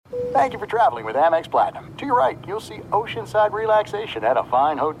Thank you for traveling with Amex Platinum. To your right, you'll see oceanside relaxation at a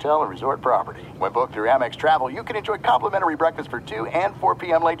fine hotel and resort property. When booked through Amex Travel, you can enjoy complimentary breakfast for 2 and 4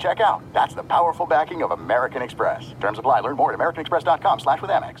 p.m. late checkout. That's the powerful backing of American Express. Terms apply. Learn more at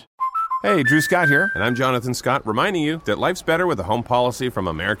americanexpress.com/withAmex. Hey, Drew Scott here, and I'm Jonathan Scott, reminding you that life's better with a home policy from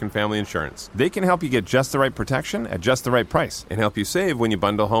American Family Insurance. They can help you get just the right protection at just the right price and help you save when you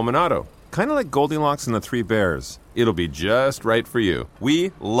bundle home and auto. Kind of like Goldilocks and the Three Bears. It'll be just right for you.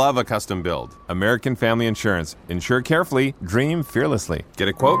 We love a custom build. American Family Insurance. Insure carefully, dream fearlessly. Get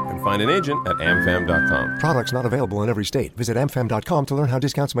a quote and find an agent at amfam.com. Products not available in every state. Visit amfam.com to learn how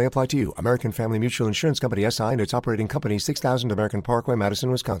discounts may apply to you. American Family Mutual Insurance Company SI and its operating company 6000 American Parkway, Madison,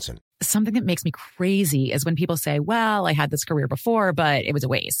 Wisconsin. Something that makes me crazy is when people say, well, I had this career before, but it was a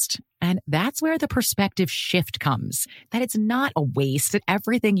waste. And that's where the perspective shift comes, that it's not a waste, that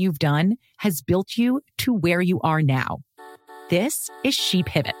everything you've done has built you to where you are now. This is She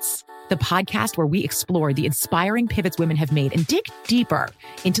Pivots, the podcast where we explore the inspiring pivots women have made and dig deeper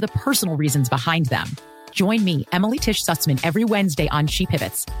into the personal reasons behind them. Join me, Emily Tish Sussman, every Wednesday on She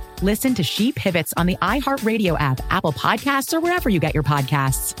Pivots. Listen to She Pivots on the iHeartRadio app, Apple Podcasts, or wherever you get your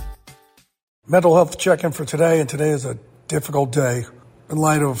podcasts. Mental health check-in for today, and today is a difficult day in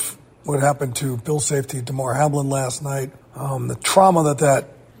light of what happened to Bill Safety Damar Hamlin last night, the trauma that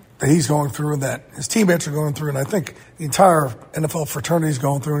he's going through and that his teammates are going through, and I think the entire NFL fraternity is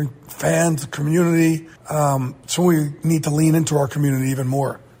going through, and fans, community. So we need to lean into our community even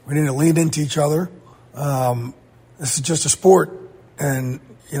more. We need to lean into each other. This is just a sport, and,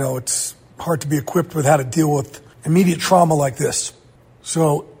 you know, it's hard to be equipped with how to deal with immediate trauma like this.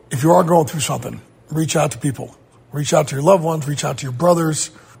 So if you are going through something, reach out to people. Reach out to your loved ones, reach out to your brothers.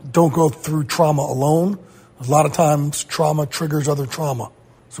 Don't go through trauma alone. A lot of times trauma triggers other trauma.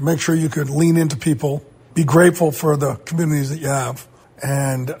 So make sure you could lean into people, be grateful for the communities that you have,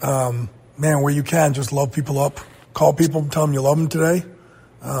 and, man, where you can, just love people up. Call people, tell them you love them today.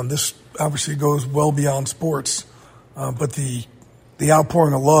 This obviously goes well beyond sports, but the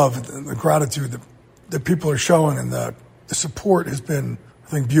outpouring of love, the gratitude that people are showing, and the support has been,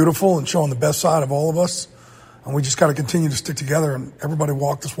 I think, beautiful and showing the best side of all of us. And we just got to continue to stick together and everybody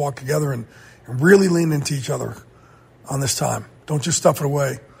walk this walk together and really lean into each other on this time. Don't just stuff it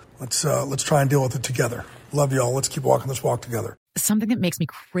away. Let's try and deal with it together. Love y'all. Let's keep walking this walk together. Something that makes me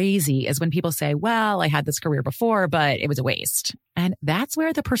crazy is when people say, well, I had this career before, but it was a waste. And that's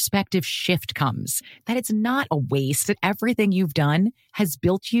where the perspective shift comes, that it's not a waste, that everything you've done has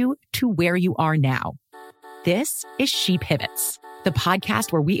built you to where you are now. This is She Pivots, the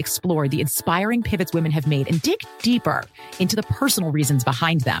podcast where we explore the inspiring pivots women have made and dig deeper into the personal reasons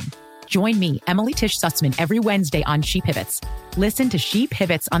behind them. Join me, Emily Tish Sussman, every Wednesday on She Pivots. Listen to She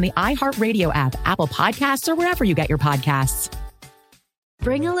Pivots on the iHeartRadio app, Apple Podcasts, or wherever you get your podcasts.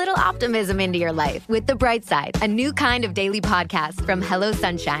 Bring a little optimism into your life with The Bright Side, a new kind of daily podcast from Hello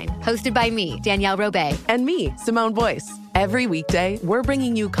Sunshine, hosted by me, Danielle Robay. And me, Simone Boyce. Every weekday, we're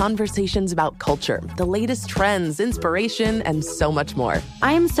bringing you conversations about culture, the latest trends, inspiration, and so much more.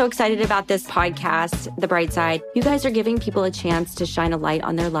 I am so excited about this podcast, The Bright Side. You guys are giving people a chance to shine a light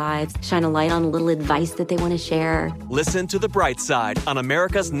on their lives, shine a light on a little advice that they want to share. Listen to The Bright Side on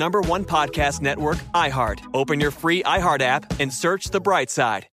America's #1 podcast network, iHeart. Open your free iHeart app and search The Bright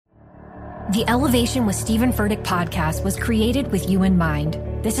Side. The Elevation with Stephen Furtick podcast was created with you in mind.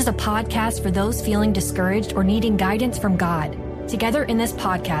 This is a podcast for those feeling discouraged or needing guidance from God. Together in this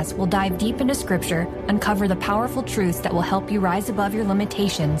podcast, we'll dive deep into scripture, uncover the powerful truths that will help you rise above your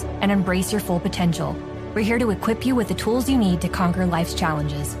limitations and embrace your full potential. We're here to equip you with the tools you need to conquer life's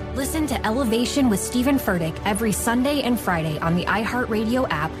challenges. Listen to Elevation with Stephen Furtick every Sunday and Friday on the iHeartRadio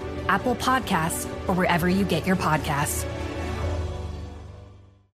app, Apple Podcasts, or wherever you get your podcasts.